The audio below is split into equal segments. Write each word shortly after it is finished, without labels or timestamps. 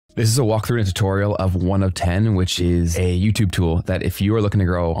This is a walkthrough and a tutorial of 1 of 10, which is a YouTube tool that if you are looking to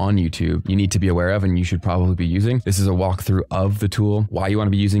grow on YouTube, you need to be aware of and you should probably be using. This is a walkthrough of the tool, why you want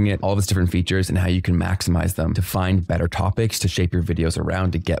to be using it, all of its different features, and how you can maximize them to find better topics to shape your videos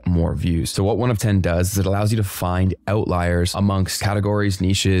around to get more views. So what 1 of 10 does is it allows you to find outliers amongst categories,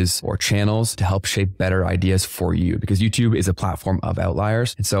 niches, or channels to help shape better ideas for you, because YouTube is a platform of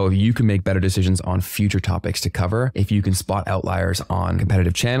outliers. And so if you can make better decisions on future topics to cover, if you can spot outliers on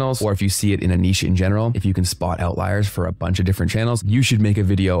competitive channels, or if you see it in a niche in general, if you can spot outliers for a bunch of different channels, you should make a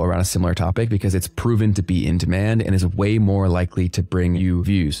video around a similar topic because it's proven to be in demand and is way more likely to bring you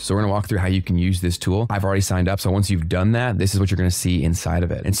views. So we're going to walk through how you can use this tool. I've already signed up. So once you've done that, this is what you're going to see inside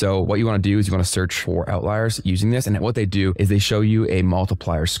of it. And so what you want to do is you want to search for outliers using this. And what they do is they show you a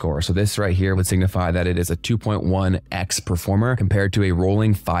multiplier score. So this right here would signify that it is a 2.1x performer compared to a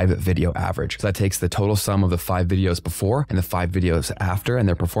rolling 5 video average. So that takes the total sum of the 5 videos before and the 5 videos after and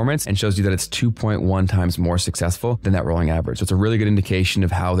their performance and shows you that it's 2.1 times more successful than that rolling average. So it's a really good indication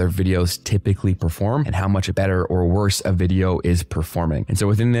of how their videos typically perform and how much better or worse a video is performing. And so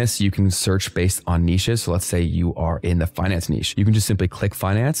within this, you can search based on niches. So let's say you are in the finance niche. You can just simply click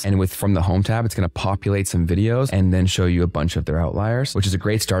finance, and from the home tab, it's going to populate some videos and then show you a bunch of their outliers, which is a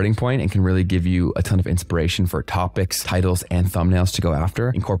great starting point and can really give you a ton of inspiration for topics, titles, and thumbnails to go after,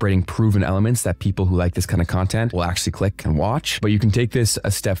 incorporating proven elements that people who like this kind of content will actually click and watch. But you can take this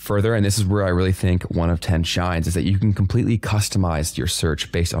a step further, and this is where I really think 1 of 10 shines, is that you can completely customize your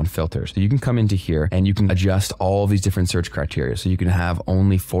search based on filters. So you can come into here and you can adjust all these different search criteria. So you can have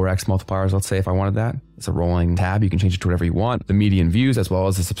only 4x multipliers, let's say, if I wanted that. It's a rolling tab. You can change it to whatever you want. The median views, as well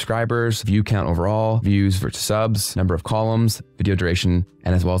as the subscribers, view count overall, views versus subs, number of columns, video duration,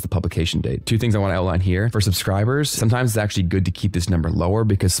 and as well as the publication date. 2 things I want to outline here. For subscribers, sometimes it's actually good to keep this number lower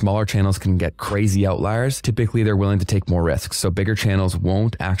because smaller channels can get crazy outliers. Typically, they're willing to take more risks. So bigger channels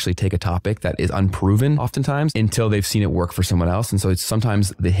won't actually take a topic that is unproven oftentimes until they've seen it work for someone else. And so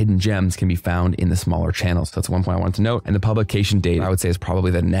sometimes the hidden gems can be found in the smaller channels. So that's one point I wanted to note. And the publication date, I would say, is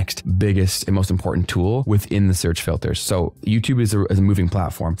probably the next biggest and most important tool within the search filters. So YouTube is a moving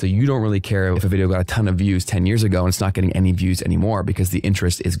platform. So you don't really care if a video got a ton of views 10 years ago and it's not getting any views anymore because the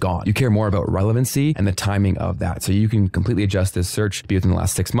interest is gone. You care more about relevancy and the timing of that. So you can completely adjust this search, be within the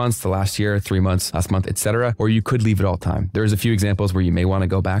last 6 months, the last year, 3 months, last month, etc. Or you could leave it all time. There's a few examples where you may want to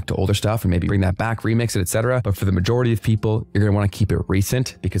go back to older stuff and maybe bring that back, remix it, etc. But for the majority of people, you're going to want to keep it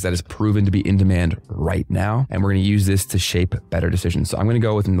recent because that is proven to be in demand right now. And we're going to use this to shape better decisions. So I'm going to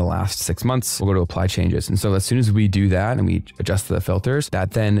go within the last 6 months. We'll go to apply changes. And so as soon as we do that and we adjust the filters,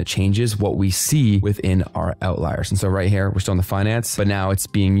 that then changes what we see within our outliers. And so right here, we're still in the finance, but now it's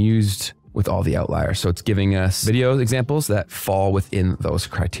being used with all the outliers. So it's giving us video examples that fall within those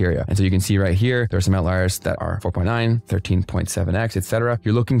criteria. And so you can see right here, there are some outliers that are 4.9, 13.7x, etc.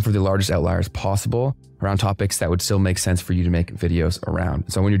 You're looking for the largest outliers possible around topics that would still make sense for you to make videos around.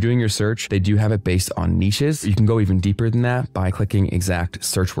 So when you're doing your search, they do have it based on niches. You can go even deeper than that by clicking exact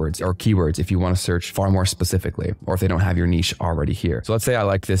search words or keywords if you want to search far more specifically, or if they don't have your niche already here. So let's say I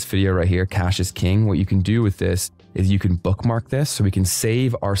like this video right here, Cash is King. What you can do with this is you can bookmark this, so we can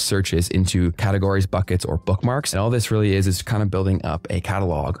save our searches into categories, buckets, or bookmarks. And all this really is kind of building up a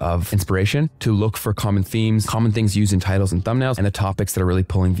catalog of inspiration to look for common themes, common things used in titles and thumbnails, and the topics that are really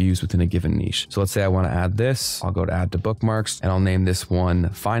pulling views within a given niche. So let's say I want to add this. I'll go to add to bookmarks and I'll name this one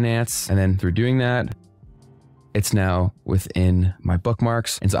finance. And then through doing that, it's now within my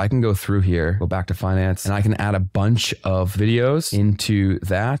bookmarks. And so I can go through here, go back to finance, and I can add a bunch of videos into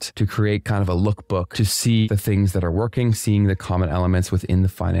that to create kind of a lookbook to see the things that are working, seeing the common elements within the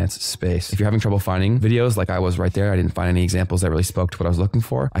finance space. If you're having trouble finding videos like I was right there, I didn't find any examples that really spoke to what I was looking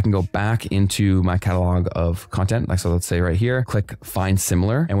for, I can go back into my catalog of content. Like, so let's say right here, click find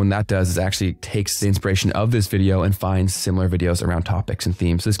similar. And when that does is actually takes the inspiration of this video and finds similar videos around topics and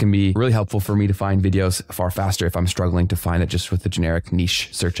themes. So this can be really helpful for me to find videos far faster if I'm struggling to find it just with the generic niche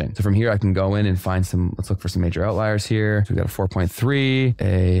searching. So from here, I can go in and find some, let's look for some major outliers here. So we got a 4.3,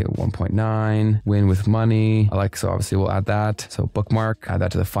 a 1.9, win with money. So obviously we'll add that. So bookmark, add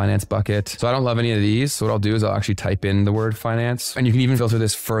that to the finance bucket. So I don't love any of these. So what I'll do is I'll actually type in the word finance, and you can even filter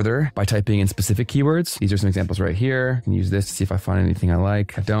this further by typing in specific keywords. These are some examples right here. I can use this to see if I find anything I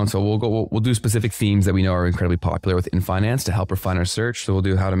like. I don't. So we'll do specific themes that we know are incredibly popular within finance to help refine our search. So we'll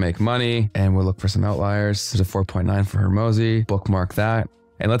do how to make money, and we'll look for some outliers. There's a 4.9 for Hermosi, bookmark that.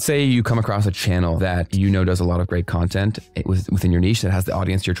 And let's say you come across a channel that you know does a lot of great content within your niche that has the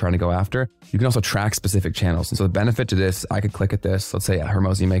audience you're trying to go after. You can also track specific channels. And so the benefit to this, I could click at this. Let's say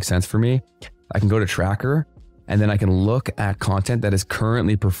Hermosi makes sense for me. I can go to tracker, and then I can look at content that is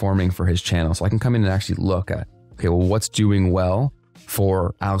currently performing for his channel. So I can come in and actually look at, okay, well, what's doing well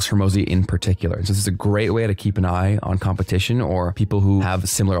for Alex Hormozi in particular. So this is a great way to keep an eye on competition or people who have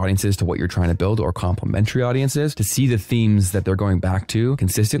similar audiences to what you're trying to build or complementary audiences to see the themes that they're going back to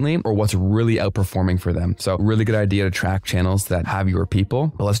consistently or what's really outperforming for them. So really good idea to track channels that have your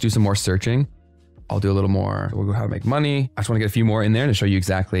people. But let's do some more searching. I'll do a little more. We'll go how to make money. I just want to get a few more in there to show you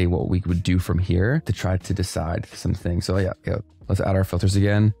exactly what we would do from here to try to decide some things. So yeah, let's add our filters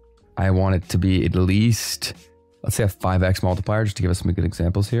again. I want it to be at least, let's say a 5x multiplier just to give us some good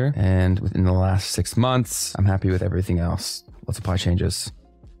examples here. And within the last 6 months, I'm happy with everything else. Let's apply changes.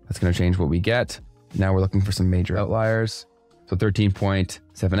 That's going to change what we get. Now we're looking for some major outliers. So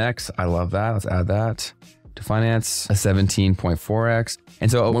 13.7x, I love that. Let's add that. To finance, a 17.4x. And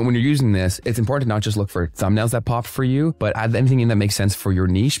so when you're using this, it's important to not just look for thumbnails that pop for you, but add anything in that makes sense for your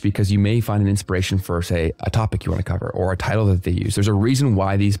niche, because you may find an inspiration for, say, a topic you want to cover or a title that they use. There's a reason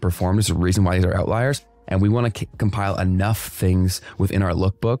why these perform. There's a reason why these are outliers. And we want to compile enough things within our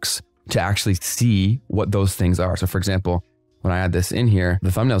lookbooks to actually see what those things are. So for example, when I add this in here,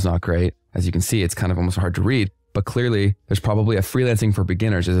 the thumbnail's not great. As you can see, it's kind of almost hard to read, but clearly there's probably a freelancing for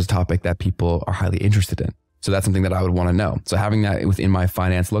beginners is a topic that people are highly interested in. So that's something that I would want to know. So having that within my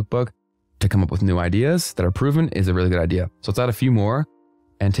finance lookbook to come up with new ideas that are proven is a really good idea. So let's add a few more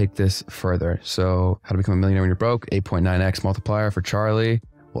and take this further. So how to become a millionaire when you're broke, 8.9x multiplier for Charlie.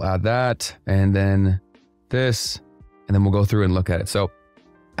 We'll add that and then this, and then we'll go through and look at it. So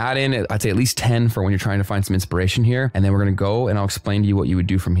add in, I'd say at least 10 for when you're trying to find some inspiration here. And then we're going to go and I'll explain to you what you would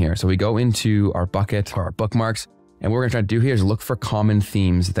do from here. So we go into our bucket or our bookmarks. And what we're going to try to do here is look for common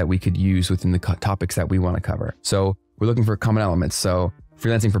themes that we could use within the topics that we want to cover. So we're looking for common elements. So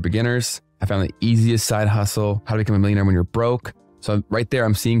freelancing for beginners, I found the easiest side hustle, how to become a millionaire when you're broke. So right there,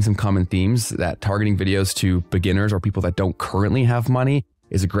 I'm seeing some common themes that targeting videos to beginners or people that don't currently have money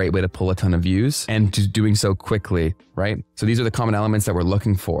is a great way to pull a ton of views and just doing so quickly, right? So these are the common elements that we're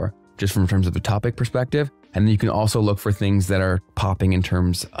looking for just from terms of the topic perspective. And then you can also look for things that are popping in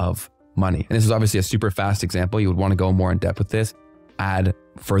terms of money. And this is obviously a super fast example. You would want to go more in depth with this, add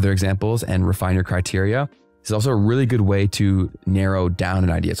further examples and refine your criteria. This is also a really good way to narrow down an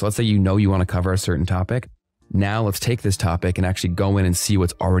idea. So let's say you know you want to cover a certain topic. Now let's take this topic and actually go in and see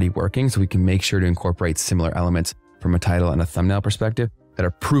what's already working so we can make sure to incorporate similar elements from a title and a thumbnail perspective that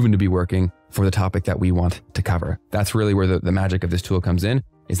are proven to be working for the topic that we want to cover. That's really where the magic of this tool comes in,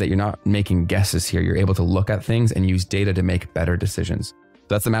 is that you're not making guesses here. You're able to look at things and use data to make better decisions.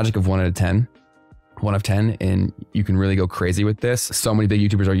 That's the magic of 1 out of 10. 1 of 10, and you can really go crazy with this. So many big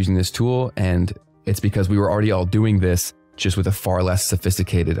YouTubers are using this tool, and it's because we were already all doing this just with a far less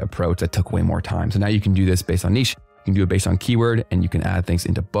sophisticated approach that took way more time. So now you can do this based on niche, you can do it based on keyword, and you can add things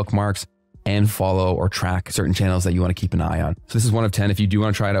into bookmarks and follow or track certain channels that you want to keep an eye on. So this is 1 of 10. If you do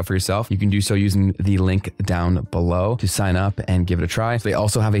want to try it out for yourself, you can do so using the link down below to sign up and give it a try. So they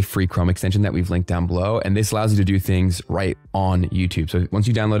also have a free Chrome extension that we've linked down below, and this allows you to do things right on YouTube. So once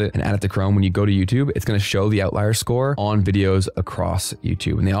you download it and add it to Chrome, when you go to YouTube, it's going to show the outlier score on videos across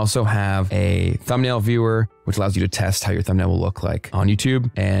YouTube. And they also have a thumbnail viewer, which allows you to test how your thumbnail will look like on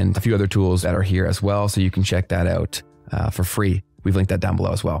YouTube, and a few other tools that are here as well. So you can check that out for free. We've linked that down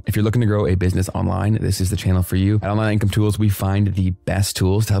below as well. If you're looking to grow a business online, this is the channel for you. At Online Income Tools, we find the best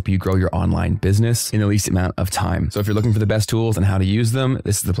tools to help you grow your online business in the least amount of time. So if you're looking for the best tools and how to use them,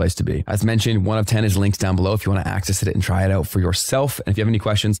 this is the place to be. As mentioned, 1 of 10 is linked down below if you want to access it and try it out for yourself. And if you have any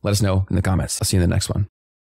questions, let us know in the comments. I'll see you in the next one.